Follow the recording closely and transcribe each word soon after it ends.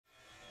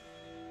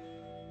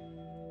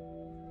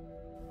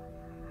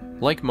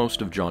Like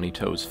most of Johnnie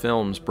To's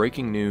films,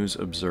 Breaking News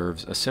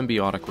observes a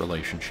symbiotic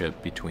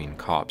relationship between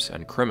cops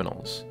and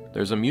criminals.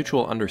 There's a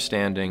mutual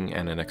understanding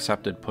and an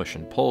accepted push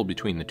and pull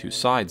between the two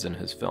sides in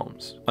his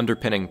films,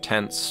 underpinning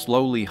tense,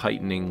 slowly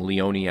heightening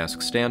Leone-esque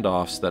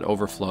standoffs that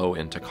overflow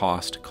into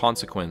cost,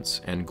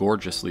 consequence, and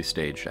gorgeously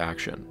staged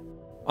action.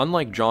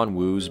 Unlike John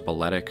Woo's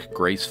balletic,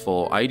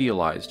 graceful,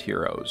 idealized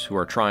heroes who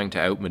are trying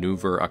to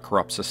outmaneuver a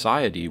corrupt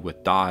society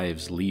with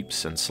dives,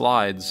 leaps, and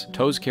slides,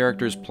 To's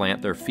characters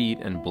plant their feet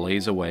and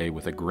blaze away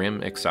with a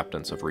grim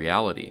acceptance of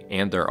reality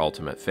and their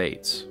ultimate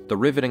fates. The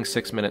riveting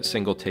 6-minute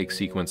single-take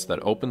sequence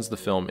that opens the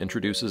film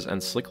introduces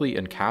and slickly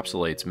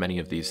encapsulates many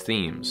of these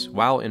themes,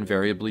 while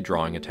invariably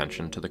drawing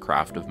attention to the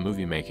craft of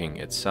movie making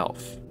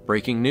itself.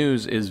 Breaking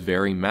News is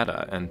very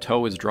meta, and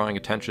To is drawing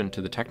attention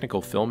to the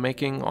technical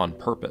filmmaking on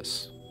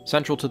purpose.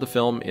 Central to the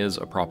film is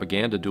a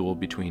propaganda duel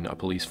between a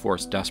police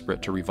force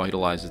desperate to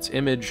revitalize its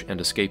image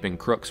and escaping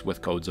crooks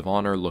with codes of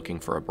honor looking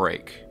for a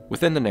break.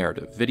 Within the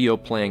narrative, video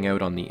playing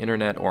out on the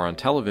internet or on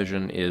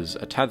television is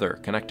a tether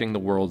connecting the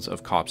worlds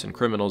of cops and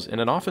criminals in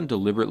an often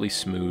deliberately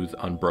smooth,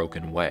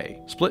 unbroken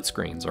way. Split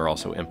screens are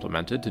also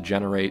implemented to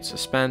generate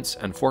suspense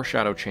and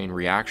foreshadow chain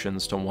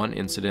reactions to one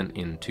incident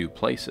in two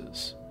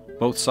places.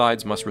 Both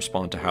sides must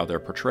respond to how they're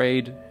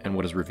portrayed and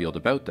what is revealed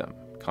about them,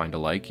 kinda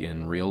like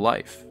in real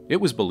life. It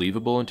was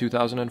believable in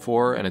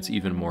 2004, and it's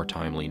even more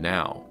timely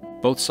now.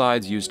 Both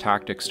sides use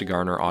tactics to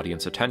garner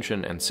audience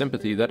attention and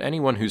sympathy that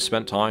anyone who's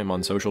spent time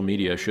on social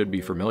media should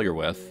be familiar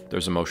with.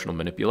 There's emotional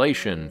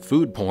manipulation,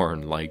 food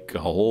porn, like a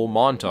whole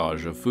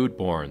montage of food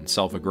porn,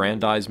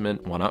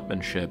 self-aggrandizement,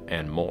 one-upmanship,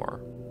 and more.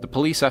 The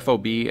police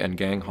FOB and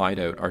gang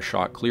hideout are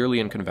shot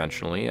clearly and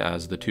conventionally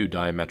as the two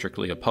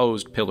diametrically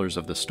opposed pillars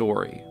of the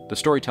story. The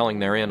storytelling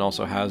therein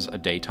also has a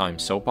daytime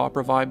soap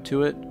opera vibe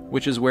to it,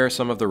 which is where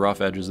some of the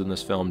rough edges in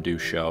this film do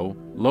show.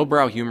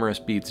 Lowbrow humorous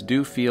beats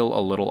do feel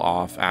a little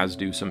off, as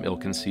do some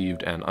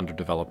ill-conceived and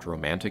underdeveloped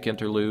romantic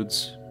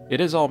interludes.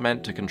 It is all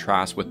meant to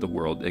contrast with the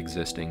world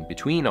existing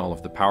between all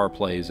of the power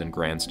plays and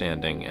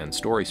grandstanding and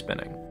story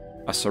spinning.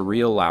 A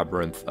surreal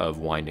labyrinth of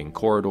winding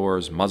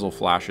corridors, muzzle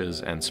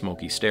flashes, and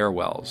smoky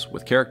stairwells,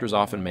 with characters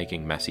often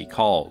making messy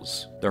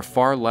calls. They're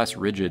far less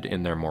rigid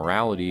in their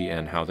morality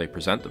and how they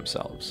present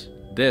themselves.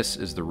 This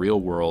is the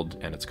real world,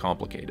 and it's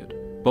complicated.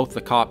 Both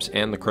the cops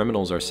and the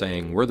criminals are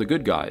saying, "We're the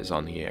good guys"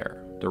 on the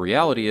air. The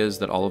reality is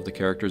that all of the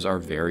characters are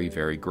very,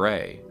 very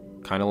gray,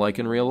 kinda like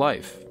in real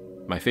life.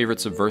 My favorite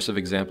subversive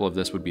example of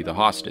this would be the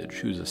hostage,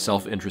 who's a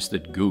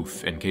self-interested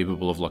goof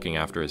incapable of looking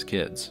after his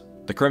kids.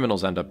 The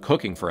criminals end up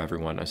cooking for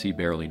everyone as he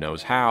barely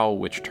knows how,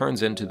 which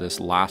turns into this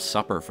last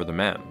supper for the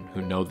men,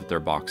 who know that they're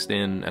boxed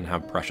in and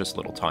have precious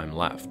little time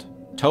left.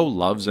 To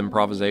loves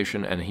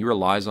improvisation, and he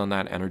relies on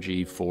that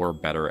energy for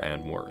better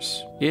and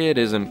worse. It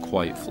isn't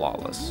quite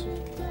flawless.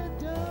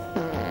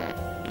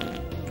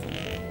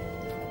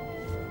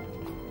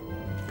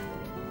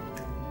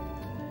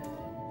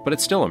 But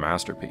it's still a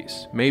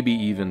masterpiece, maybe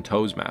even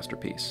To's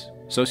masterpiece.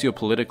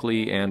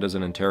 Sociopolitically and as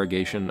an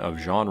interrogation of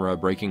genre,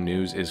 Breaking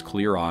News is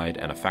clear-eyed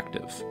and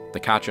effective. The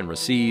catch and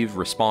receive,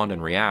 respond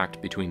and react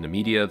between the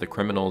media, the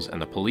criminals,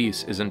 and the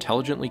police is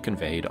intelligently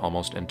conveyed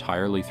almost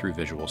entirely through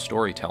visual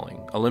storytelling,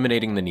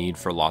 eliminating the need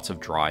for lots of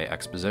dry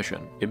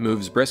exposition. It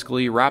moves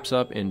briskly, wraps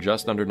up in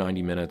just under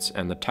 90 minutes,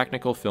 and the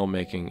technical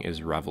filmmaking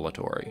is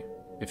revelatory.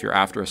 If you're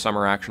after a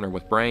summer actioner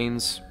with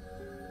brains,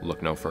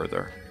 look no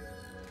further.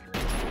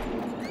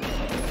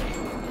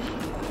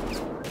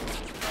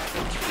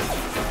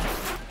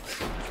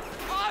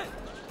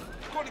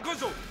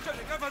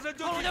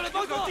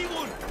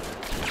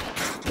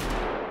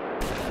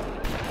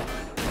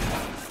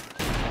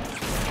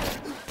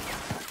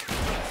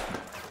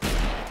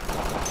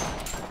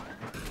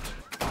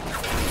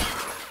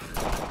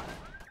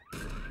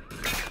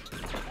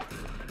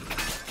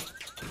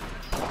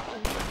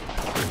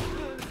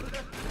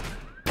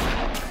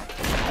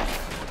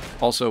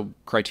 Also,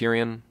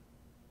 Criterion,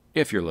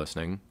 if you're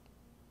listening,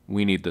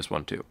 we need this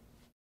one too.